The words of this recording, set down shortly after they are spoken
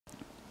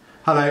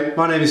Hello,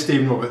 my name is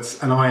Stephen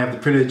Roberts and I have the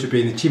privilege of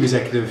being the Chief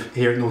Executive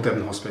here at North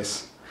Devon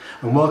Hospice.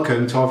 And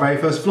welcome to our very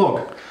first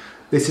vlog.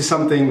 This is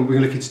something we're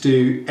looking to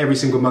do every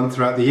single month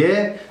throughout the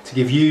year to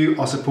give you,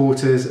 our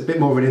supporters, a bit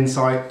more of an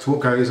insight to what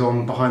goes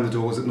on behind the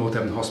doors at North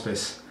Devon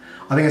Hospice.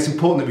 I think it's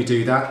important that we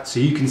do that so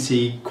you can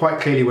see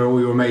quite clearly where all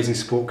your amazing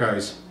support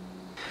goes.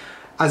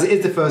 As it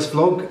is the first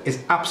vlog, it's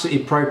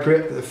absolutely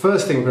appropriate that the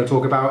first thing we're going to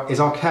talk about is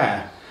our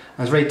care.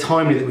 And it's very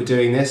timely that we're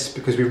doing this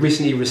because we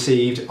recently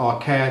received our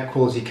Care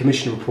Quality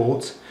Commission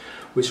report,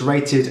 which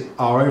rated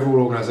our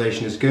overall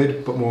organisation as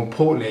good, but more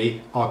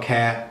importantly, our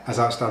care as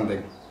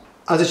outstanding.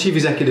 As a Chief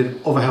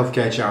Executive of a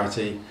healthcare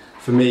charity,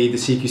 for me, the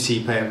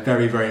CQC play a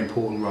very, very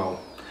important role.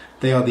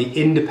 They are the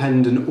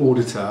independent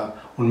auditor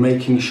on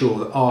making sure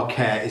that our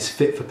care is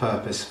fit for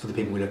purpose for the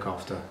people we look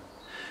after.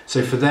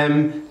 So for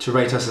them to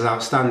rate us as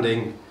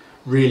outstanding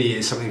really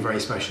is something very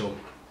special.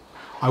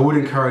 I would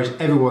encourage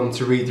everyone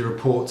to read the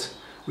report,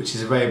 which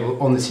is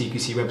available on the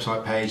CQC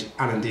website page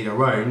and indeed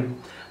our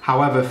own.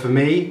 However, for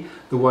me,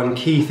 the one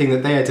key thing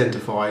that they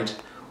identified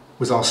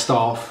was our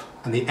staff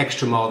and the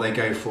extra mile they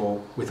go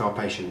for with our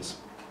patients.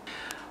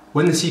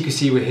 When the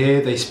CQC were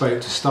here, they spoke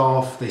to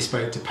staff, they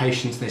spoke to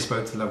patients, they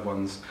spoke to loved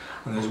ones.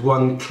 And there's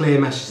one clear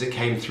message that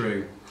came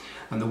through.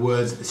 And the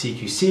words that the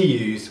CQC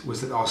used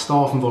was that our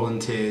staff and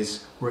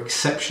volunteers were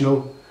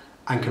exceptional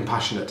and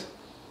compassionate.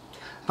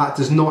 That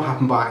does not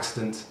happen by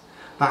accident.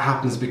 That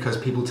happens because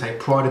people take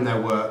pride in their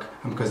work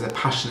and because they're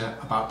passionate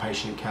about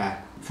patient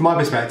care. From my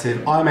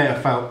perspective, I may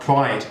have felt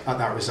pride at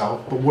that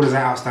result, but what does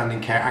that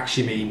outstanding care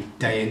actually mean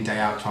day in, day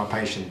out to our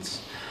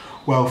patients?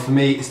 Well, for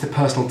me, it's the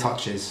personal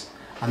touches,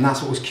 and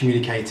that's what was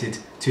communicated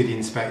to the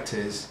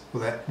inspectors.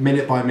 Well, that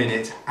minute by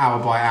minute,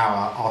 hour by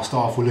hour, our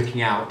staff were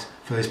looking out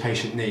for those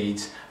patient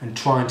needs and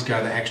trying to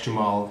go that extra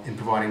mile in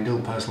providing little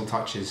personal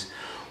touches,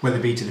 whether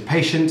it be to the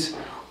patient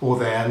or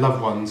their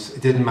loved ones.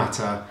 It didn't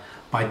matter.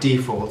 By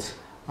default,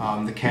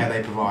 the care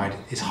they provide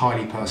is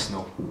highly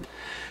personal.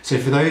 So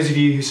for those of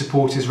you who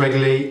support us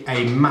regularly,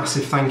 a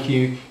massive thank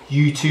you.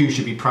 You too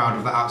should be proud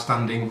of that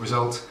outstanding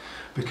result,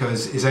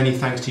 because it's only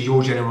thanks to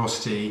your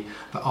generosity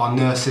that our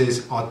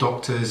nurses, our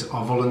doctors,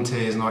 our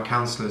volunteers and our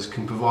counsellors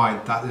can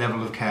provide that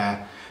level of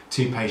care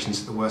to patients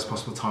at the worst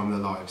possible time of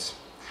their lives.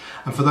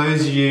 And for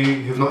those of you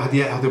who have not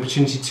yet had the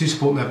opportunity to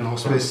support Devon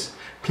Hospice,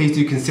 please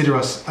do consider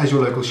us as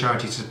your local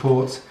charity to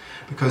support,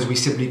 because we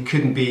simply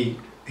couldn't be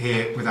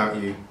here without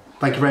you.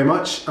 Thank you very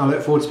much. I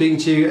look forward to speaking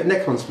to you at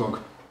next month's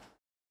vlog.